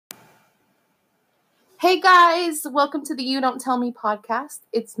Hey guys, welcome to the You Don't Tell Me podcast.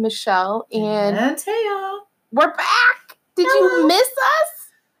 It's Michelle and Taya. We're back. Did you miss us?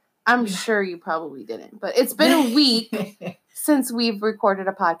 I'm sure you probably didn't, but it's been a week since we've recorded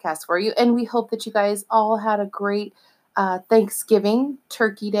a podcast for you, and we hope that you guys all had a great Thanksgiving,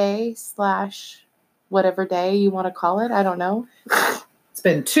 Turkey Day / whatever day you want to call it. I don't know. It's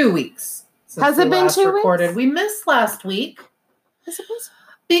been 2 weeks since Has it been last 2 recorded. weeks? We missed last week Is it possible?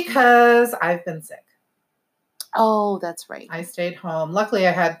 because I've been sick. Oh, that's right. I stayed home. Luckily,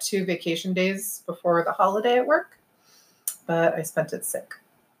 I had 2 vacation days before the holiday at work, but I spent it sick.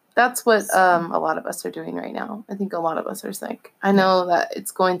 That's what a lot of us are doing right now. I think a lot of us are sick. I know that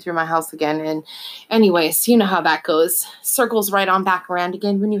it's going through my house again. And anyways, you know how that goes. Circles right on back around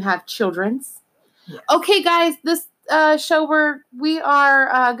again when you have children's. Yes. Okay, guys, this show we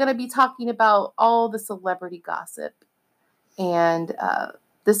are going to be talking about all the celebrity gossip. And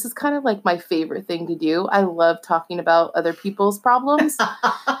this is kind of like my favorite thing to do. I love talking about other people's problems.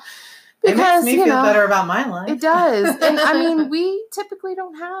 Because, it makes me feel better about my life. It does. And I mean, we typically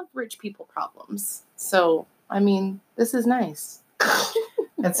don't have rich people problems. So, I mean, this is nice.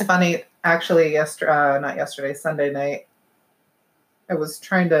 It's funny. Actually, Sunday night, I was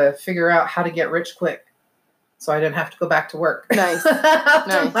trying to figure out how to get rich quick so I didn't have to go back to work. Nice.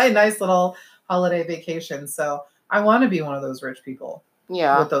 After my nice little holiday vacation. So I want to be one of those rich people.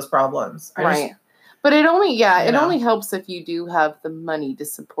 Yeah. With those problems. But it only helps if you do have the money to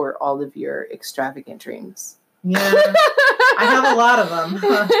support all of your extravagant dreams. Yeah. I have a lot of them.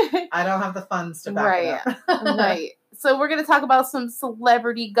 I don't have the funds to back it up. Right. So we're going to talk about some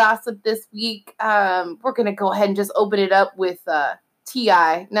celebrity gossip this week. We're going to go ahead and just open it up with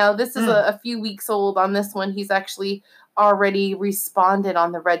T.I. Now, this is a few weeks old on this one. He's actually already responded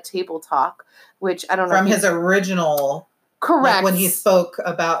on the Red Table Talk, which I don't know. From his original... Correct. Like when he spoke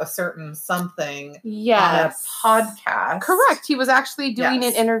about a certain something on a podcast. Correct. He was actually doing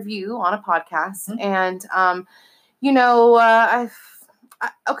an interview on a podcast. Mm-hmm. And,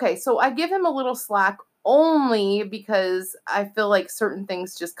 so I give him a little slack only because I feel like certain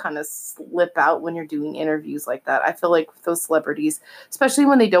things just kind of slip out when you're doing interviews like that. I feel like with those celebrities, especially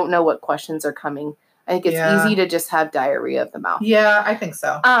when they don't know what questions are coming, I think it's easy to just have diarrhea of the mouth. Yeah, I think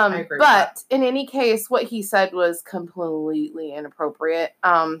so. I agree with that. But in any case, what he said was completely inappropriate.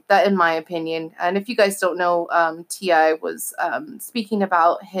 That, in my opinion, and if you guys don't know, T.I. was speaking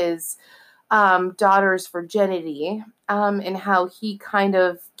about his daughter's virginity and how he kind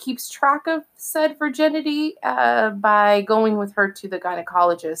of keeps track of said virginity by going with her to the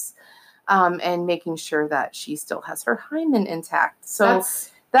gynecologist and making sure that she still has her hymen intact. So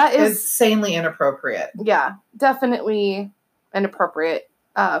that is insanely inappropriate. Yeah, definitely inappropriate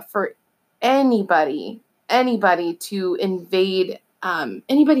for anybody to invade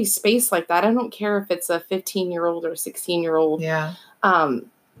anybody's space like that. I don't care if it's a 15-year-old or 16-year-old. Yeah.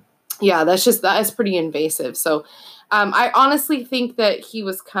 That is pretty invasive. So I honestly think that he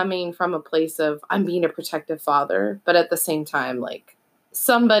was coming from a place of, I'm being a protective father, but at the same time, like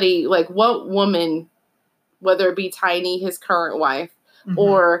somebody, like what woman, whether it be Tiny, his current wife, mm-hmm.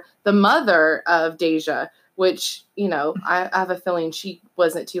 or the mother of Deja, which, I have a feeling she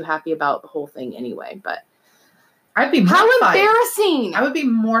wasn't too happy about the whole thing anyway, but I'd be mortified. How embarrassing. I would be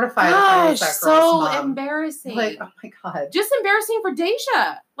mortified if I was that girl's mom. So embarrassing. Like, oh my God. Just embarrassing for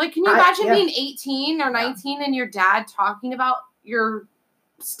Deja. Like, can you imagine being 18 or 19 and your dad talking about your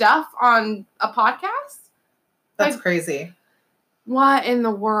stuff on a podcast? That's crazy. What in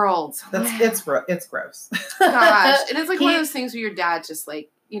the world? It's gross. Gosh. It is like one of those things where your dad just like,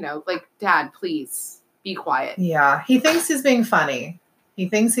 Dad, please be quiet. Yeah. He thinks he's being funny. He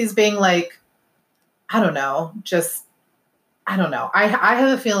thinks he's being like, I don't know. I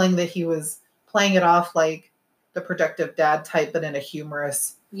have a feeling that he was playing it off like the protective dad type, but in a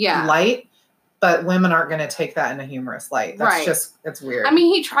humorous light. But women aren't going to take that in a humorous light. That's it's weird. I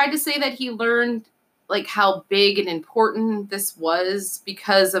mean, he tried to say that he learned like how big and important this was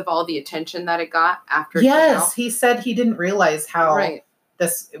because of all the attention that it got after it came out. He said he didn't realize how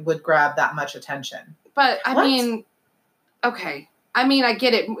this would grab that much attention. But I mean, okay. I mean, I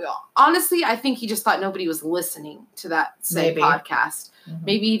get it. Honestly, I think he just thought nobody was listening to that same podcast. Mm-hmm.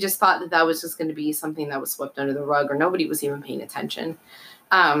 Maybe he just thought that was just going to be something that was swept under the rug or nobody was even paying attention.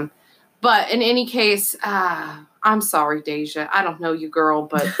 But in any case, I'm sorry, Deja. I don't know you, girl,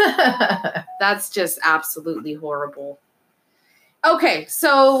 but that's just absolutely horrible. Okay,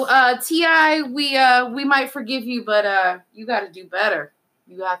 so T.I., we might forgive you, but you got to do better.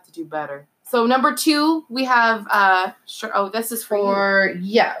 You have to do better. So number 2, we have this is for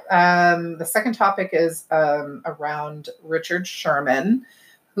you. The second topic is around Richard Sherman,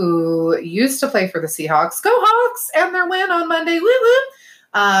 who used to play for the Seahawks. Go Hawks! And their win on Monday. Woo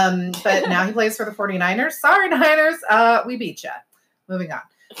woo! But now he plays for the 49ers. Sorry, Niners. We beat you. Moving on.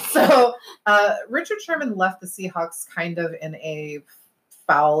 So Richard Sherman left the Seahawks kind of in a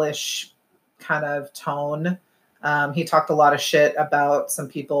foulish kind of tone. He talked a lot of shit about some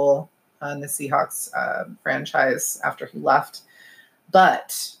people in the Seahawks franchise after he left.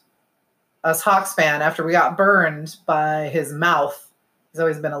 But us Hawks fan, after we got burned by his mouth, he's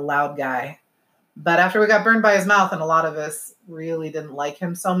always been a loud guy. But after we got burned by his mouth, and a lot of us really didn't like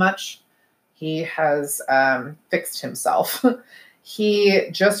him so much, he has fixed himself. He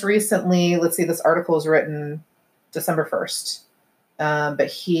just recently, let's see, this article was written December 1st. But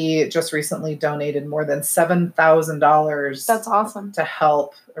he just recently donated more than $7,000. That's awesome. To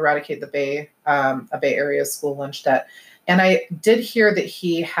help eradicate a Bay Area school lunch debt. And I did hear that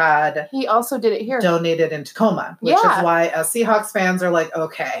he also did it here. Donated in Tacoma, which is why Seahawks fans are like,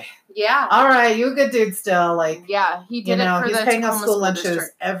 okay. Yeah. All right, you a good dude still. Like, yeah, he did it for he's the paying Tacoma us school lunches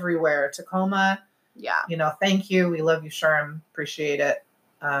district. Everywhere. Tacoma. Yeah. Thank you. We love you, Sherm. Appreciate it.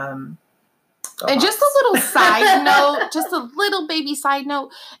 And just a little side note, just a little baby side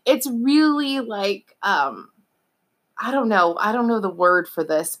note. It's really like, I don't know the word for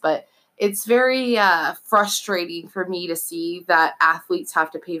this, but it's very frustrating for me to see that athletes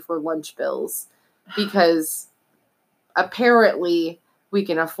have to pay for lunch bills because apparently we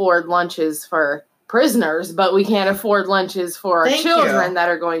can afford lunches for prisoners, but we can't afford lunches for our children that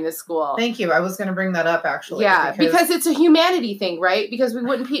are going to school. Thank you. I was going to bring that up, actually. Yeah, because it's a humanity thing, right? Because we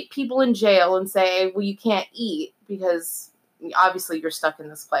wouldn't put people in jail and say, well, you can't eat because obviously you're stuck in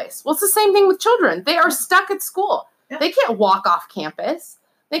this place. Well, it's the same thing with children. They are stuck at school. Yeah. They can't walk off campus.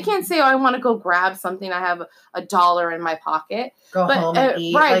 They can't say, oh, I want to go grab something. I have $1 in my pocket. Go home and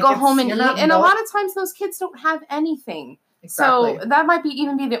eat. Right, go home and eat. And a lot of times those kids don't have anything. Exactly. So that might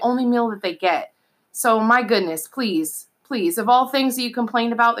even be the only meal that they get. So my goodness, please, of all things that you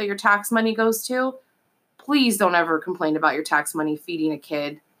complain about that your tax money goes to, please don't ever complain about your tax money feeding a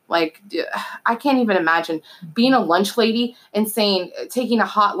kid. Like, I can't even imagine being a lunch lady and taking a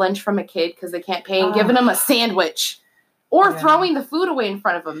hot lunch from a kid because they can't pay and giving them a sandwich or throwing the food away in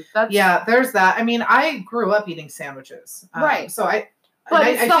front of them. There's that. I mean, I grew up eating sandwiches. Right. So I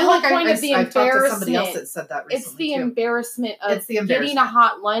it's the whole point of the I've talked to somebody embarrassment. else that said that recently, It's the embarrassment of getting a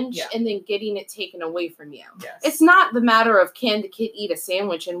hot lunch and then getting it taken away from you. Yes. It's not the matter of can the kid eat a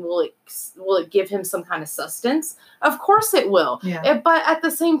sandwich and will it give him some kind of sustenance? Of course it will. Yeah. But at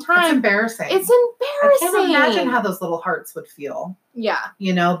the same time, it's embarrassing. I can't imagine how those little hearts would feel. Yeah.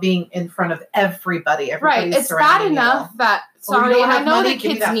 Being in front of everybody. Right. It's bad enough that, sorry, I know the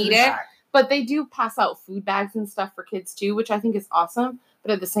kids need it, but they do pass out food bags and stuff for kids too, which I think is awesome.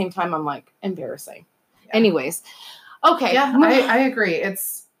 But at the same time, I'm like, embarrassing. Yeah. Anyways. Okay. Yeah, I agree.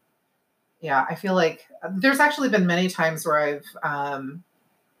 I feel like there's actually been many times where I've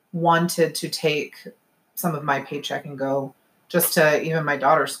wanted to take some of my paycheck and go just to even my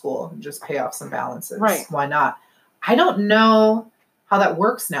daughter's school and just pay off some balances. Right. Why not? I don't know how that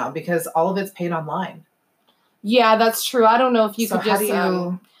works now because all of it's paid online. Yeah, that's true. I don't know if you could just...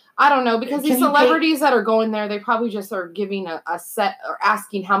 I don't know, because these celebrities that are going there, they probably just are giving a set or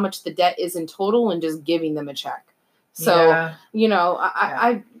asking how much the debt is in total and just giving them a check. So,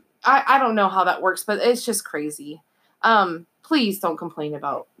 I don't know how that works, but it's just crazy. Please don't complain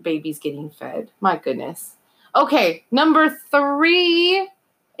about babies getting fed. My goodness. Okay, number 3,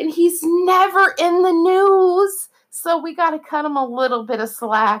 and he's never in the news, so we got to cut him a little bit of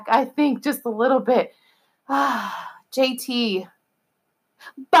slack. I think just a little bit. JT.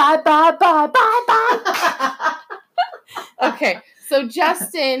 Bye. Okay, so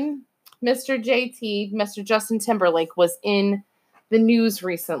Justin, Mr. JT, Mr. Justin Timberlake was in the news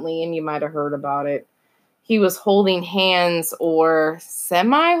recently, and you might have heard about it. He was holding hands or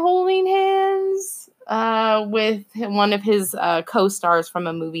semi-holding hands with one of his co-stars from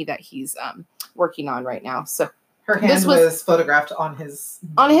a movie that he's working on right now. So her hand was photographed on his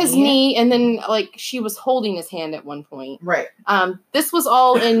knee, and then she was holding his hand at one point. Right. This was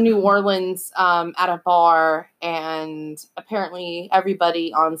all in New Orleans at a bar, and apparently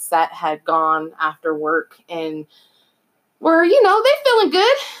everybody on set had gone after work and were, they feeling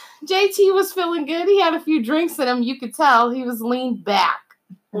good. JT was feeling good. He had a few drinks in him. You could tell he was leaned back.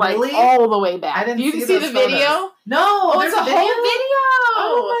 Really? All the way back. I didn't see the video? No. It's a whole video.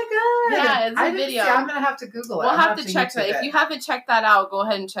 Oh my God. Yeah, it's a video. I'm going to have to Google it. We'll have to check that. If you haven't checked that out, go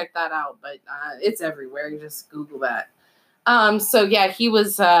ahead and check that out. But it's everywhere. You just Google that. So yeah, he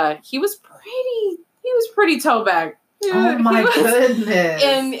was pretty toe bag. Oh my goodness.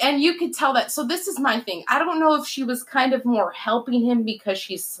 And you could tell that. So this is my thing. I don't know if she was kind of more helping him because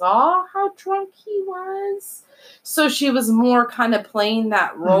she saw how drunk he was. So she was more kind of playing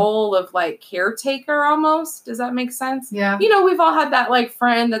that role of like caretaker almost. Does that make sense? Yeah. You know, we've all had that like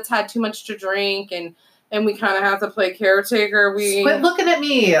friend that's had too much to drink and we kind of have to play caretaker. Quit looking at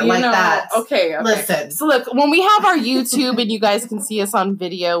me like that. Okay. Listen. So look, when we have our YouTube and you guys can see us on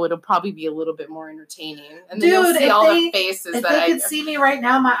video, it'll probably be a little bit more entertaining. And then you'll see all the faces if they could see me right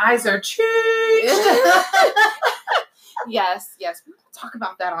now, my eyes are cheeked. Yes. We will talk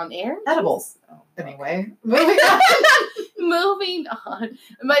about that on air. Edibles. Anyway, moving on. Moving on.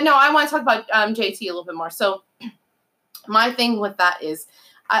 But no, I want to talk about JT a little bit more. So my thing with that is,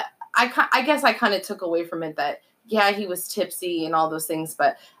 I guess I kind of took away from it that, yeah, he was tipsy and all those things.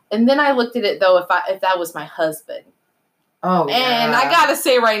 And then I looked at it, though, if that was my husband. Oh, yeah. And I got to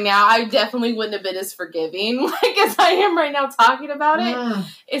say right now, I definitely wouldn't have been as forgiving as I am right now talking about it.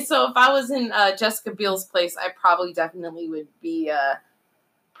 And so if I was in Jessica Biel's place, I probably definitely would be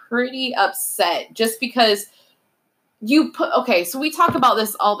pretty upset just because so we talk about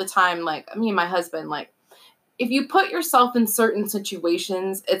this all the time, like me and my husband, like, if you put yourself in certain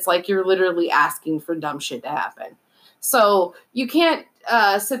situations, it's like you're literally asking for dumb shit to happen. So you can't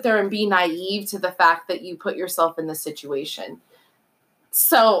sit there and be naive to the fact that you put yourself in the situation.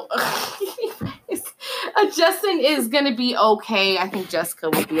 So Justin is going to be okay. I think Jessica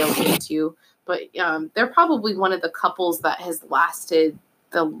will be okay too. But they're probably one of the couples that has lasted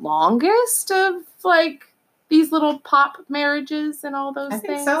the longest of like these little pop marriages and all those things. I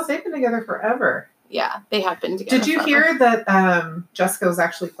think so. They've been together forever. Yeah, they have been together. Did you hear that Jessica was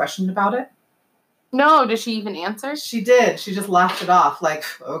actually questioned about it? No, did she even answer? She did. She just laughed it off. Like,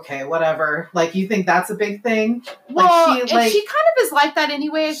 okay, whatever. Like, you think that's a big thing? Well, she kind of is like that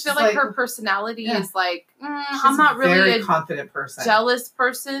anyway. I feel like her personality is like, I'm not really a confident person. Jealous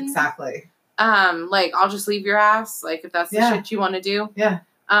person. Exactly. Like, I'll just leave your ass. Like, if that's the shit you want to do. Yeah.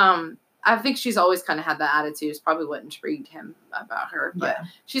 I think she's always kind of had that attitude. It's probably what intrigued him about her. But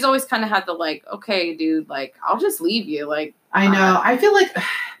she's always kind of had the like, okay, dude, like, I'll just leave you. Like, I know. I feel like,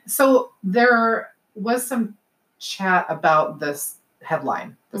 so there was some chat about this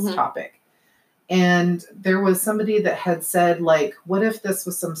headline, this topic. And there was somebody that had said, like, what if this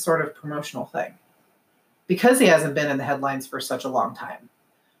was some sort of promotional thing? Because he hasn't been in the headlines for such a long time.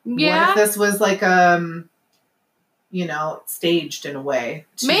 Yeah. What if this was like, staged in a way?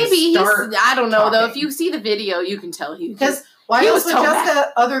 Maybe I don't know, though. If you see the video, you can tell because why else would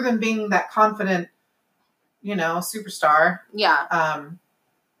Jessica, other than being that confident, superstar? Yeah.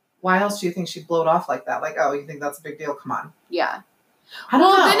 Why else do you think she'd blow it off like that? Like, oh, you think that's a big deal? Come on. Yeah. I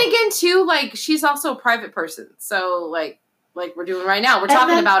don't know. Then again, too, like, she's also a private person. So, like we're doing right now, we're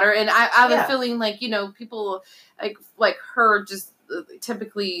talking about her, and I have a feeling like, people like her just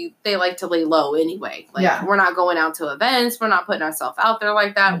typically they like to lay low anyway. Like, we're not going out to events, we're not putting ourselves out there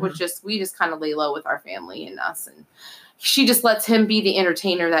like that. We just kind of lay low with our family and us, and she just lets him be the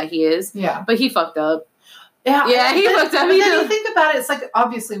entertainer that he is. Yeah. But he fucked up. Yeah, he fucked up. But then you think about it, it's like,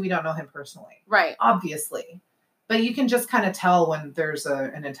 obviously we don't know him personally. Right. Obviously. But you can just kind of tell when there's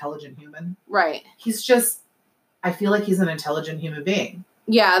an intelligent human. Right. I feel like he's an intelligent human being.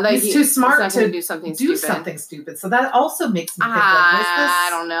 Yeah, like he's too smart to do something stupid. So that also makes me think, I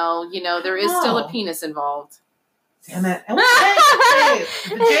don't know. There is still a penis involved. Damn it. The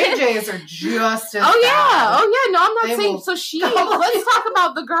JJs are just as bad. Oh, yeah. No, I'm not saying. So let's talk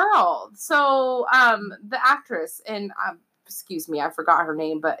about the girl. So, the actress, and excuse me, I forgot her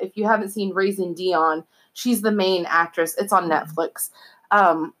name, but if you haven't seen Raising Dion, she's the main actress. It's on Netflix,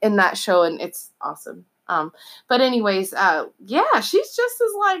 in that show, and it's awesome. But anyways, she's just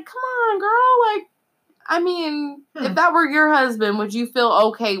as like, come on, girl. Like, I mean, if that were your husband, would you feel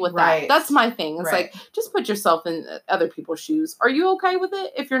okay with that? That's my thing. It's like, just put yourself in other people's shoes. Are you okay with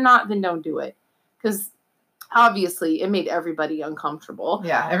it? If you're not, then don't do it. Because obviously it made everybody uncomfortable.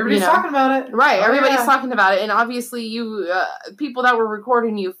 Yeah, everybody's talking about it. Right, everybody's talking about it. And obviously you, people that were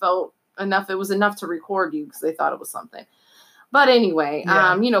recording you felt it was enough to record you because they thought it was something. But anyway,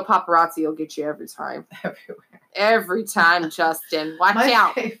 paparazzi will get you every time. Everywhere. Every time, Justin. Watch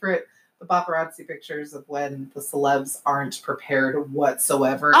out. My favorite, the paparazzi pictures of when the celebs aren't prepared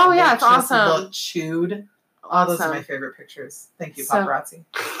whatsoever. Oh, yeah, it's awesome. Look chewed. All those are my favorite pictures. Thank you, paparazzi.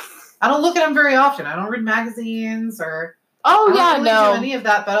 I don't look at them very often. I don't read magazines or... I don't do any of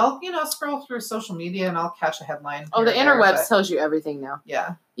that, but I'll, scroll through social media and I'll catch a headline. Oh, the interwebs tells you everything now.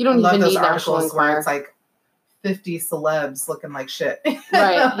 Yeah. You don't even need National Enquirer. Where it's like 50 celebs looking like shit.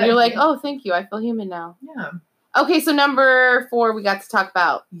 Right. You're like, oh, thank you. I feel human now. Yeah. Okay, so number 4, we got to talk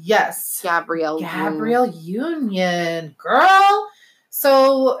about. Yes. Gabrielle Union. Girl.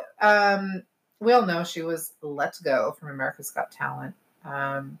 So, we all know she was let go from America's Got Talent.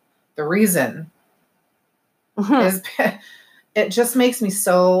 The reason is, it just makes me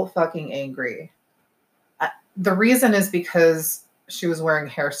so fucking angry. The reason is because she was wearing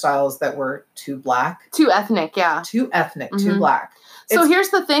hairstyles that were too black. Too ethnic, yeah. Too ethnic, too black. So here's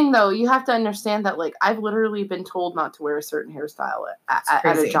the thing, though. You have to understand that, like, I've literally been told not to wear a certain hairstyle at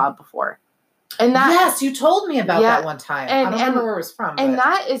a job before. And that, yes, you told me about that one time. I don't remember where it was from. And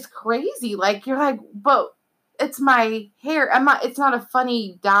that is crazy. Like, you're like, but it's my hair. It's not a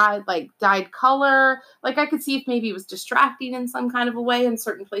funny dyed color. Like, I could see if maybe it was distracting in some kind of a way in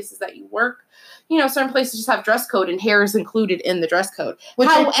certain places that you work. You know, certain places just have dress code and hair is included in the dress code.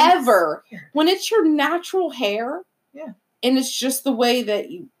 However, when it's your natural hair, and it's just the way that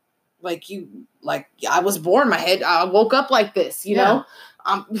I was born, I woke up like this, you know?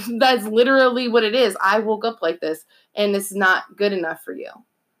 That's literally what it is. I woke up like this, and it's not good enough for you.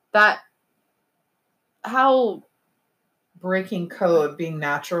 How breaking code, being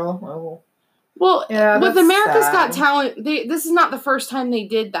natural. Oh. Well, with America's Got Talent, this is not the first time they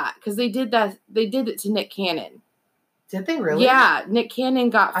did that, because they did it to Nick Cannon. Did they really? Yeah, Nick Cannon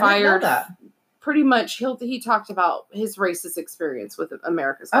got fired. I didn't know that. Pretty much, he talked about his racist experience with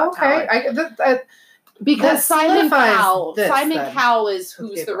America's Got Talent. Because Simon Cowell is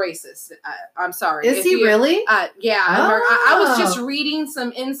who's the racist. I'm sorry. Is he really? Yeah. I was just reading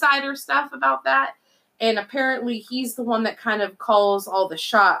some insider stuff about that. And apparently he's the one that kind of calls all the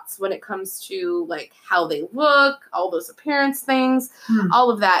shots when it comes to, like, how they look, all those appearance things,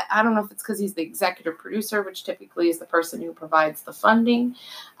 all of that. I don't know if it's because he's the executive producer, which typically is the person who provides the funding,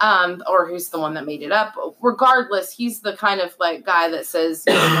 or who's the one that made it up. Regardless, he's the kind of, like, guy that says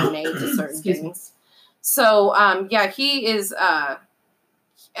no nay to certain things. So, he is,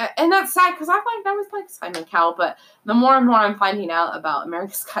 and that's sad because I was like Simon Cowell, but the more and more I'm finding out about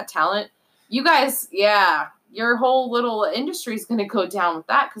America's Got Talent, you guys, your whole little industry is going to go down with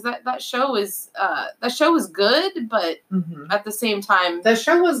that, because that show is good, but at the same time, the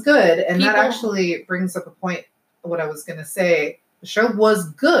show was good, and that actually brings up a point. What I was going to say, the show was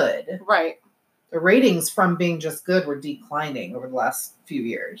good, right? The ratings from being just good were declining over the last few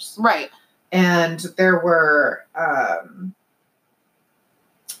years, right? And there were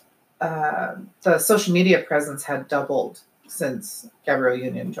the social media presence had doubled since Gabrielle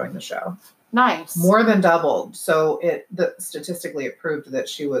Union joined the show. Nice. More than doubled. So statistically it proved that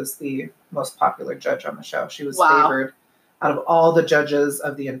she was the most popular judge on the show. She was favored out of all the judges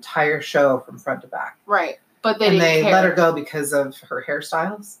of the entire show from front to back. Right. But they let her go because of her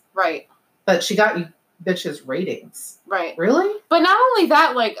hairstyles. Right. But she got you bitches ratings. Right. Really? But not only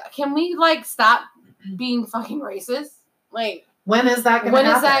that, like, can we, like, stop being fucking racist? Like, when is that going to happen?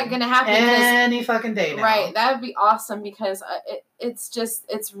 When is that going to happen? Any fucking day now. Right. That would be awesome, because it's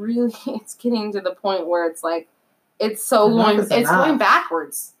getting to the point where it's like, it's going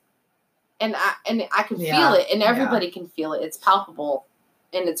backwards. And I can feel it, and everybody can feel it. It's palpable,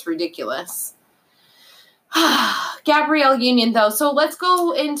 and it's ridiculous. Gabrielle Union, though. So let's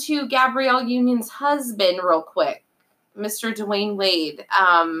go into Gabrielle Union's husband real quick, Mr. Dwayne Wade.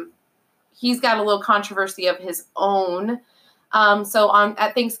 He's got a little controversy of his own. So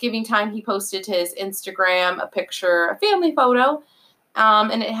at Thanksgiving time, he posted to his Instagram a family photo,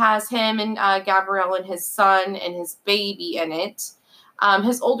 and it has him and Gabrielle and his son and his baby in it.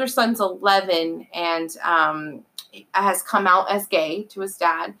 His older son's 11 and has come out as gay to his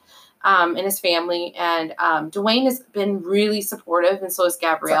dad and his family. And Dwayne has been really supportive, and so is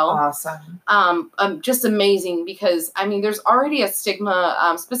Gabrielle. That's awesome. Just amazing, because, I mean, there's already a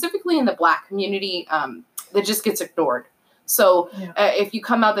stigma, specifically in the Black community, that just gets ignored. So if you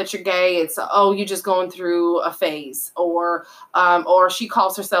come out that you're gay, it's, you're just going through a phase, or she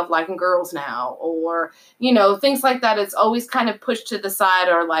calls herself liking girls now, or, things like that. It's always kind of pushed to the side,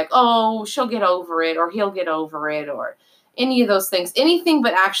 or like, she'll get over it, or he'll get over it, or any of those things. Anything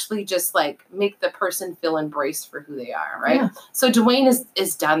but actually just like make the person feel embraced for who they are, right? Yeah. So Dwayne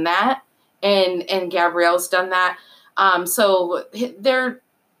has done that, and Gabrielle's done that. So their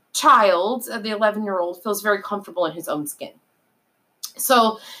child, the 11-year-old, feels very comfortable in his own skin.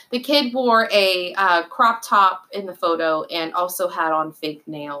 So the kid wore a crop top in the photo and also had on fake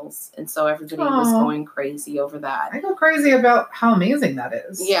nails. And so everybody was going crazy over that. I go crazy about how amazing that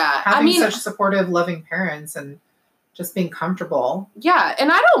is. Yeah. Having such supportive, loving parents and just being comfortable. Yeah. And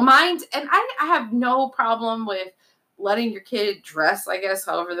I don't mind. And I have no problem with letting your kid dress, I guess,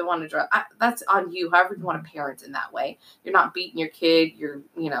 however they want to dress. That's on you, however you want to parent in that way. You're not beating your kid. You're,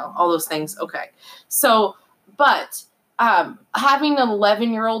 all those things. Okay. So, But having an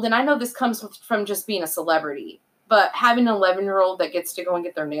 11-year-old, and I know this comes from just being a celebrity, but having an 11-year-old that gets to go and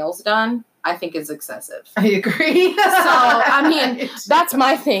get their nails done, I think is excessive. I agree. So, I mean, that's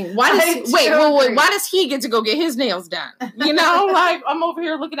my thing. Why does he get to go get his nails done? You know, like, I'm over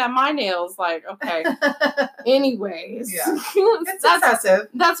here looking at my nails, like, okay. Anyways. Yeah. It's excessive.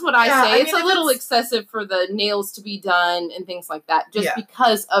 That's what I say. It's a little excessive for the nails to be done and things like that, just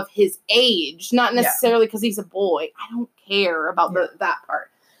because of his age, not necessarily because he's a boy. I don't care about that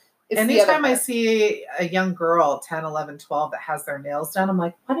part. It's anytime I see a young girl, 10, 11, 12, that has their nails done, I'm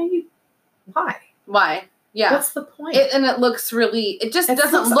like, why? Yeah. What's the point? And it looks really, it just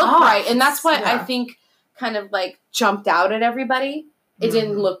doesn't look right. And that's why I think kind of like jumped out at everybody. It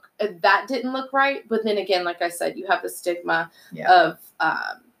didn't look right. But then again, like I said, you have the stigma of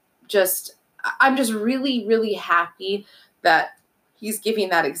I'm just really, really happy that he's giving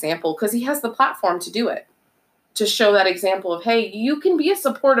that example because he has the platform to do it. To show that example of, hey, you can be a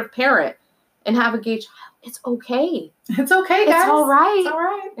supportive parent and have a gay child. It's okay. It's okay, guys. It's all right. It's all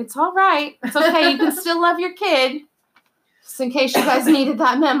right. It's all right. It's okay. You can still love your kid. Just in case you guys needed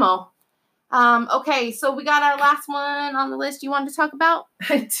that memo. Okay, so we got our last one on the list you wanted to talk about?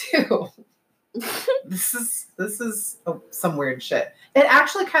 I do. This is some weird shit. It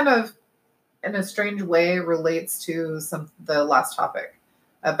actually kind of, in a strange way, relates to the last topic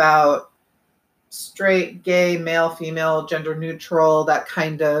about straight, gay, male, female, gender neutral, that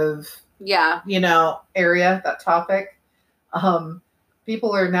kind of area, that topic.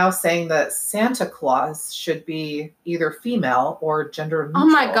 People are now saying that Santa Claus should be either female or gender neutral. Oh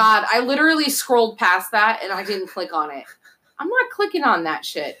my God. I literally scrolled past that and I didn't click on it. I'm not clicking on that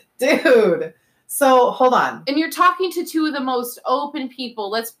shit. Dude. So hold on. And you're talking to two of the most open people.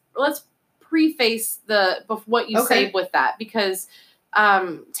 Let's preface what you say with that, because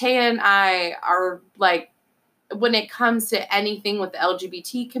Taya and I are like, when it comes to anything with the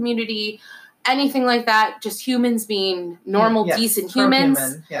LGBT community, anything like that, just humans being normal, decent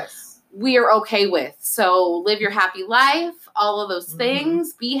humans, we are okay with. So live your happy life, all of those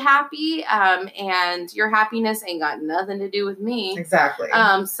things, be happy, and your happiness ain't got nothing to do with me. Exactly.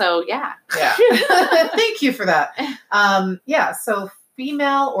 So yeah. Thank you for that. So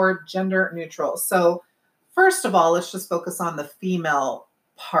female or gender neutral. So first of all, let's just focus on the female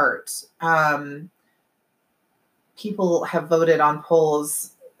part. People have voted on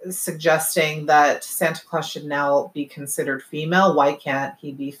polls suggesting that Santa Claus should now be considered female. Why can't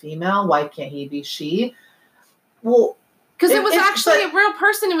he be female? Why can't he be she? Well, because it was actually a real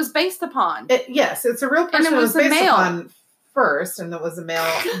person it was based upon. Yes, it's a real person and it was based upon first, and it was a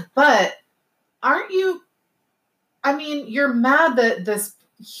male. But aren't you, I mean, you're mad that this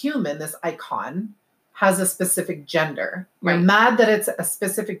human, this icon, has a specific gender. You're mad that it's a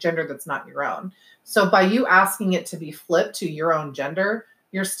specific gender that's not your own. So by you asking it to be flipped to your own gender,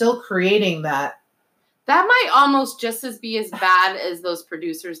 you're still creating that. That might almost just be as bad as those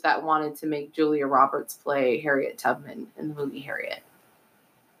producers that wanted to make Julia Roberts play Harriet Tubman in the movie Harriet.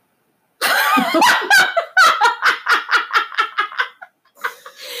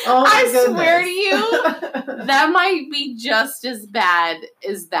 I swear to you, that might be just as bad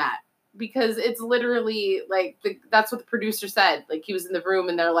as that. Because it's literally like, that's what the producer said. Like, he was in the room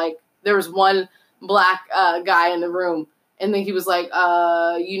and they're like, there was one black guy in the room. And then he was like,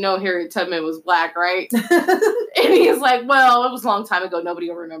 Harriet Tubman was black, right? And he's like, well, it was a long time ago. Nobody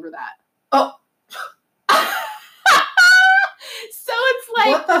will remember that. Oh. So it's like,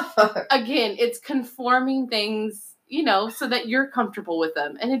 what the fuck? Again, it's conforming things, so that you're comfortable with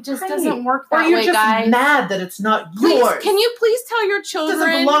them. And it just doesn't work that way, guys. Or you're just mad that it's not yours. Can you please tell your children? It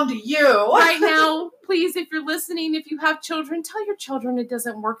doesn't belong to you. Right now, please, if you're listening, if you have children, tell your children it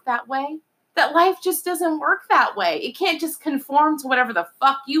doesn't work that way. That life just doesn't work that way. It can't just conform to whatever the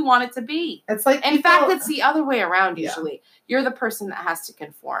fuck you want it to be. It's like, in fact, it's the other way around usually. You're the person that has to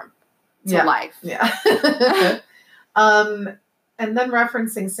conform to life. Yeah. And then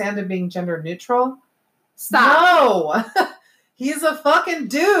referencing Santa being gender neutral. Stop. No. He's a fucking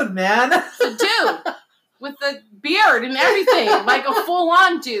dude, man. It's a dude with the beard and everything, like a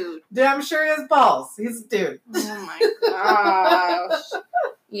full-on dude. Dude, I'm sure he has balls. He's a dude. Oh my gosh.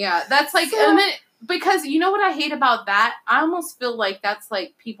 Yeah, that's like, and then, because you know what I hate about that? I almost feel like that's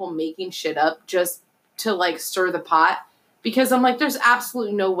like people making shit up just to like stir the pot. Because I'm like, there's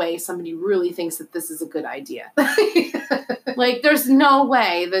absolutely no way somebody really thinks that this is a good idea. Like, there's no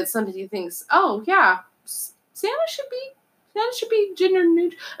way that somebody thinks, oh yeah, Santa should be gender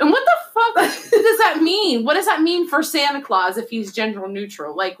neutral. And what the fuck does that mean? What does that mean for Santa Claus if he's gender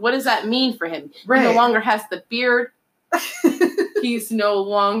neutral? Like, what does that mean for him? Right. He no longer has the beard. He's no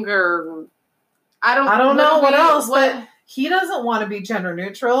longer I don't know what else, but he doesn't want to be gender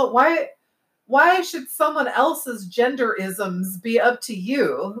neutral. Why should someone else's gender-isms be up to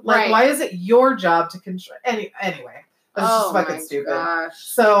you? Like, why is it your job to control? Anyway, that's just fucking stupid. Gosh.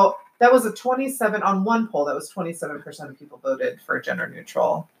 So that was on one poll, that was 27% of people voted for gender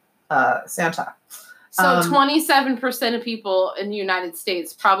neutral Santa. So 27% of people in the United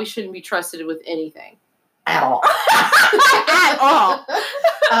States probably shouldn't be trusted with anything. At all. At all.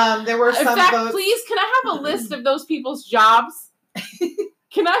 There were some In fact, votes. Please, can I have a list of those people's jobs?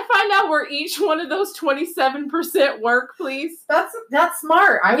 Can I find out where each one of those 27% work, please? That's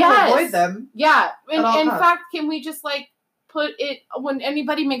smart. I would avoid them. Yeah. In fact, can we just put it, when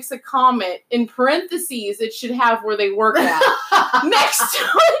anybody makes a comment, in parentheses, it should have where they work at next to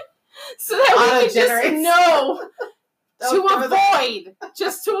it, so that we can just know to avoid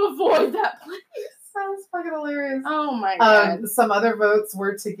that place. That was fucking hilarious. Oh my God. Some other votes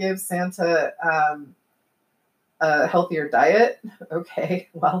were to give Santa a healthier diet. Okay,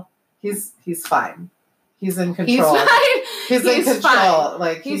 well, he's fine. He's in control. He's in control. Fine.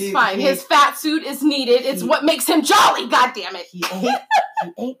 Like he's fine. His fat suit is needed. It's what makes him jolly. God damn it. He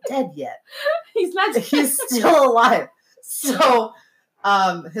ain't dead yet. He's not dead. He's still alive. So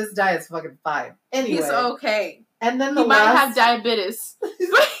his diet's fucking fine. Anyway. He's okay. And then he might have diabetes.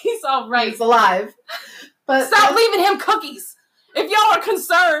 But he's all right. He's alive. But stop leaving him cookies. If y'all are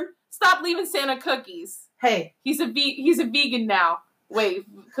concerned, stop leaving Santa cookies. Hey. He's a vegan now. Wait,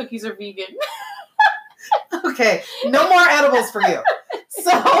 cookies are vegan. Okay, no more edibles for you.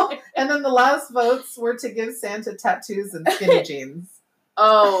 So, and then the last votes were to give Santa tattoos and skinny jeans.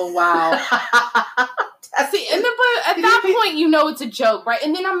 Oh, wow. See, but at that point, you know it's a joke, right?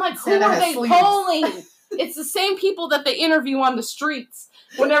 And then I'm like, who are they polling? It's the same people that they interview on the streets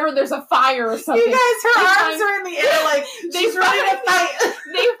whenever there's a fire or something. You guys, her arms are in the air like she's ready to fight.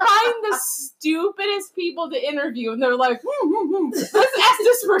 They find the stupidest people to interview, and they're like, let's ask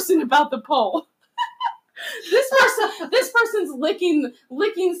this person about the poll. This person's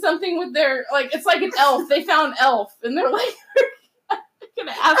licking something with their, it's like an elf. They found Elf, and they're like, I'm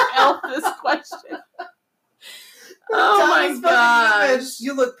gonna ask Elf this question. Oh my gosh.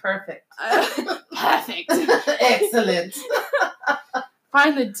 You look perfect. Perfect. Excellent.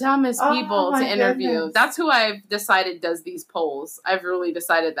 Find the dumbest people to interview. Goodness. That's who I've decided does these polls. I've really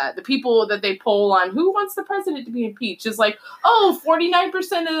decided that. The people that they poll on who wants the president to be impeached is 49% of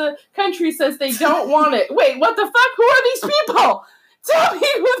the country says they don't want it. Wait, what the fuck? Who are these people? Tell me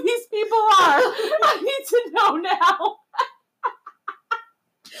who these people are. I need to know now.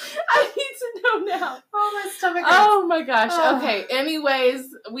 I need to know now. Oh, my stomach hurts. Oh my gosh. Oh. Okay.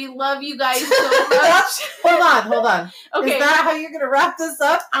 Anyways, we love you guys so much. Hold on. Okay. Is that how you're going to wrap this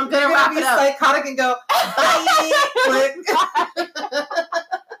up? I'm going to wrap it up. Psychotic and go, bye.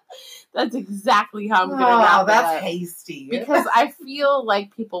 That's exactly how I'm going to wrap it up. That's hasty. Because I feel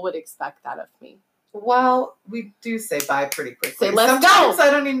like people would expect that of me. Well, we do say bye pretty quickly. Say, let's Sometimes go. I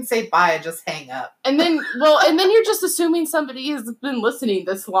don't even say bye. I just hang up. And then you're just assuming somebody has been listening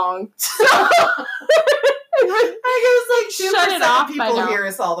this long. So I guess shut it off. People hear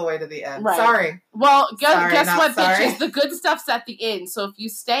us all the way to the end. Right. Sorry. Well, guess what, bitches? The good stuff's at the end. So if you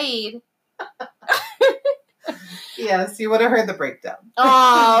stayed. Yes, you would have heard the breakdown.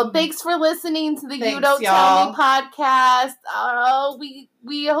 Oh, thanks for listening to the You Don't Tell Me podcast. Oh,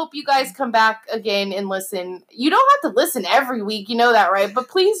 we hope you guys come back again and listen. You don't have to listen every week, you know that, right? But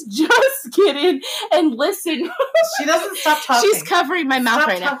please just get in and listen. She doesn't stop talking. She's covering my mouth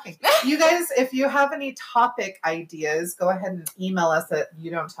right now. You guys, if you have any topic ideas, go ahead and email us at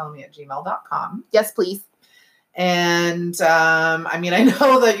youdon'ttellme@gmail.com. Yes, please. And, I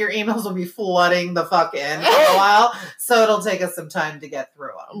know that your emails will be flooding the fuck in for a while, so it'll take us some time to get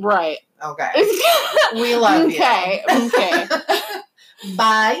through them. Right. Okay. We love you. Okay.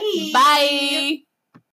 Bye. Bye.